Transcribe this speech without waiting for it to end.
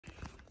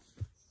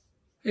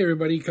Hey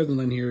everybody, Cousin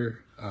Lynn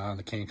here on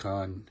the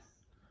CanCon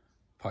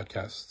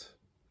podcast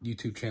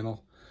YouTube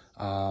channel.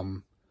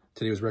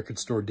 Today was record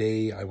store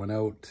day. I went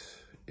out.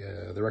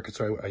 The record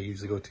store I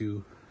usually go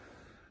to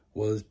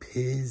was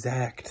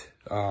Pizzact.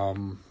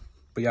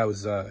 But yeah, it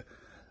was a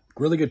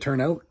really good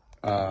turnout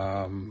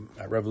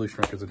at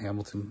Revolution Records in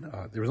Hamilton.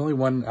 There was only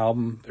one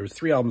album. There was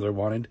 3 albums I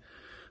wanted,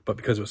 but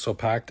because it was so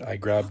packed, I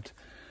grabbed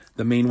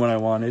the main one I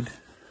wanted.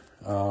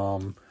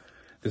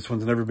 This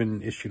one's never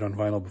been issued on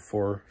vinyl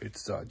before.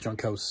 It's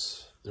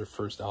Junkhoise, their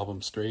first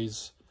album,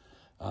 Strays.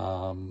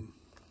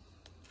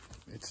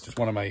 It's just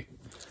one of my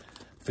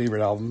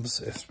favorite albums,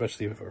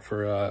 especially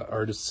for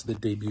artists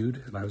that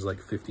debuted. And I was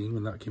like 15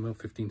 when that came out,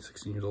 15,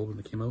 16 years old when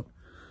it came out.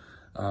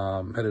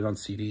 Had it on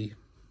CD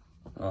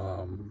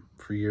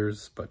for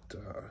years, but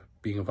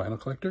being a vinyl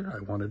collector, I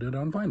wanted it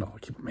on vinyl. I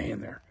keep my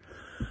hand there.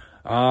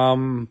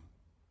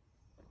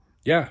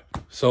 Yeah,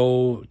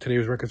 so today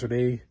was Record Store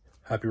Day.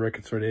 Happy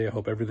Record Store Day. I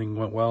hope everything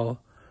went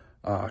well.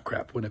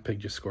 Crap, Winnipeg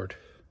just scored.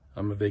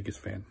 I'm a Vegas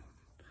fan.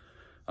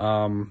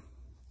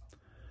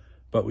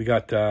 But we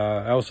got,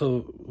 I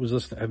also was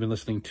listening, I've been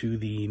listening to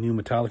the new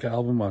Metallica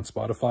album on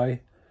Spotify.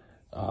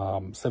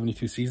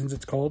 72 Seasons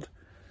it's called.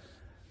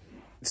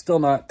 It's still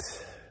not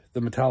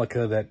the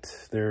Metallica that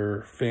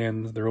their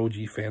fans, their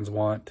OG fans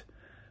want.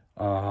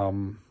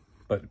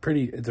 But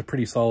it's a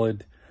pretty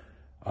solid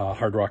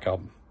hard rock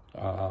album.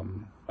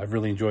 I've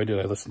really enjoyed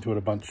it. I listened to it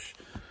a bunch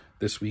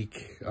this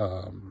week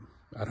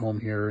at home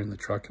here, in the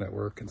truck and at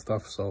work and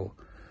stuff. So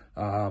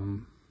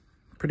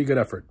pretty good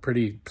effort,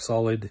 pretty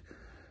solid.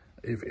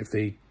 If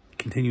they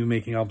continue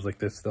making albums like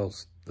this, they'll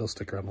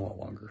stick around a lot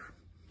longer.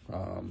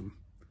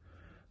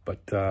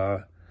 But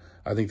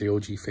I think the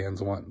OG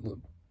fans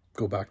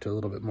go back to a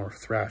little bit more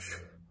thrash,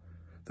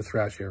 the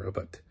thrash era.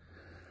 But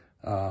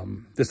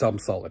this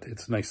album's solid.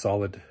 It's a nice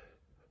solid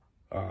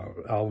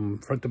album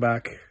front to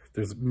back.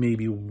 There's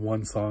maybe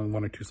one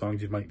or 2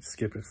 songs you might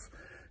skip if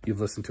you've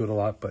listened to it a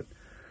lot, but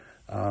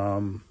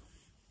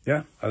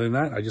yeah, other than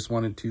that, I just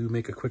wanted to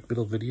make a quick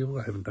little video.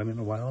 I haven't done it in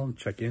a while, and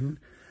check in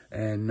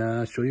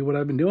and show you what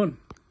I've been doing.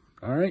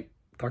 All right,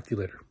 talk to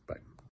you later.